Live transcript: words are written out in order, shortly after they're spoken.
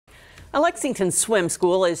A Lexington Swim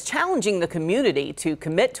School is challenging the community to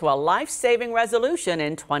commit to a life-saving resolution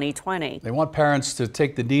in 2020. They want parents to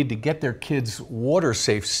take the need to get their kids water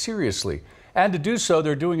safe seriously. And to do so,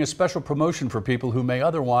 they're doing a special promotion for people who may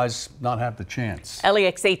otherwise not have the chance.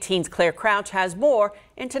 LEX 18's Claire Crouch has more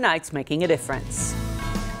in tonight's Making a Difference.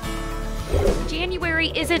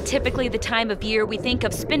 January isn't typically the time of year we think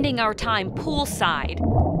of spending our time poolside.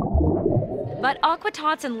 But Aqua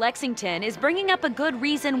Tots in Lexington is bringing up a good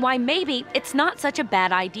reason why maybe it's not such a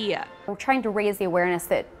bad idea. We're trying to raise the awareness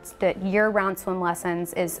that year-round swim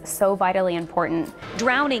lessons is so vitally important.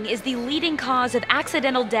 Drowning is the leading cause of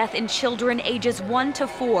accidental death in children ages 1 to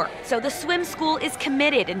 4. So the swim school is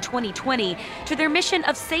committed in 2020 to their mission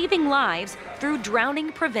of saving lives through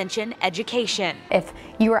drowning prevention education. If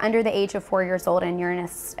you are under the age of 4 years old and you're in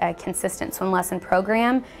a consistent swim lesson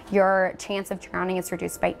program, your chance of drowning is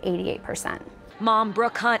reduced by 88%. Mom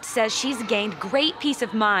Brooke Hunt says she's gained great peace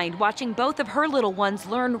of mind watching both of her little ones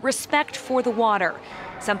learn respect for the water,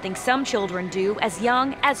 something some children do as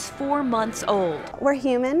young as 4 months old. We're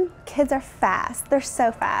human. Kids are fast. They're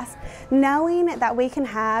so fast. Knowing that we can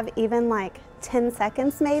have even like 10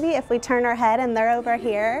 seconds maybe if we turn our head and they're over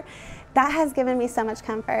here, that has given me so much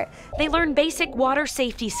comfort. They learn basic water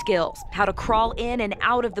safety skills, how to crawl in and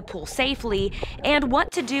out of the pool safely, and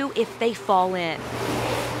what to do if they fall in.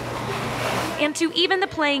 And to even the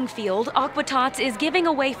playing field, Aqua Tots is giving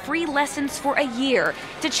away free lessons for a year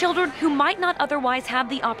to children who might not otherwise have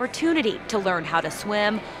the opportunity to learn how to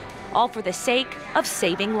swim, all for the sake of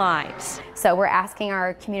saving lives. So we're asking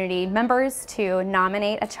our community members to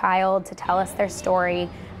nominate a child to tell us their story,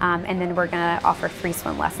 and then we're going to offer free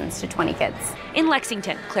swim lessons to 20 kids. In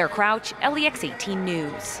Lexington, Claire Crouch, LEX 18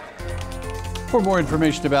 News. For more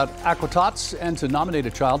information about Aqua Tots and to nominate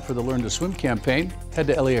a child for the Learn to Swim campaign, head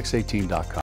to lex18.com.